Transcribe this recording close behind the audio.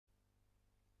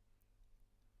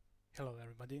Hello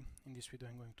everybody, in this video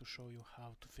I'm going to show you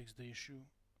how to fix the issue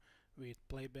with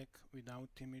playback without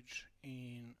image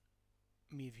in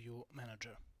MiVue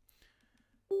Manager.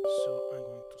 So I'm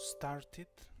going to start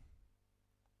it,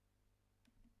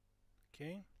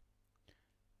 okay,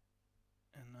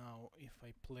 and now if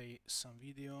I play some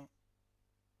video,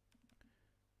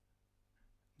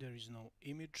 there is no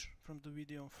image from the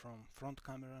video, from front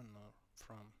camera nor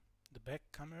from the back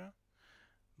camera,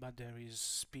 but there is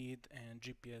speed and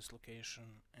GPS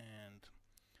location and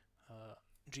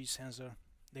G-sensor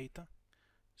data.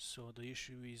 So the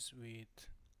issue is with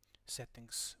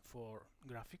settings for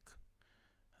graphic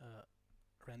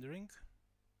rendering.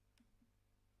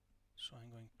 So I'm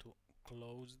going to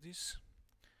close this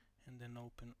and then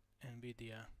open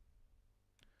NVIDIA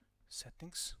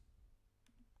Settings.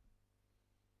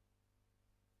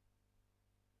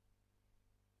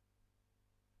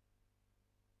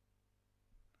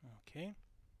 Okay,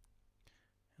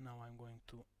 and now I'm going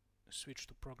to switch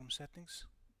to program settings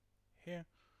here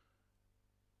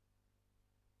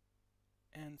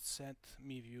and set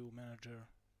MiVue Manager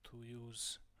to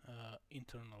use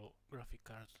internal graphic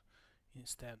card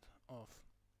instead of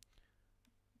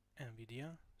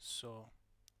NVIDIA. So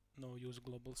no use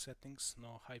global settings,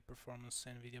 no high performance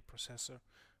NVIDIA processor,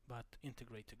 but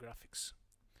integrated graphics.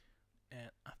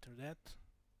 And after that,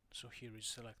 so here is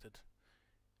selected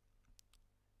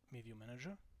MiVue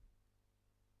Manager.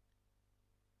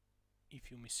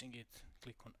 If you're missing it,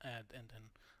 click on Add and then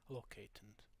Locate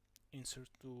and insert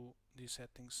to these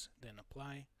settings, then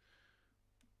Apply.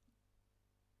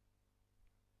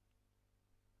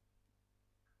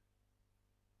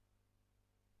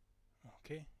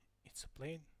 Okay, it's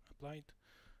applied.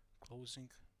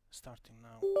 Closing, starting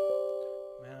now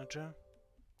Manager,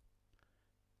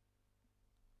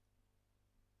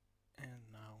 and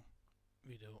now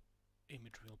video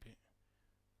image will be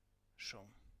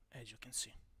shown, as you can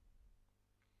see.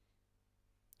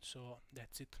 So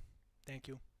that's it. Thank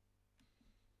you.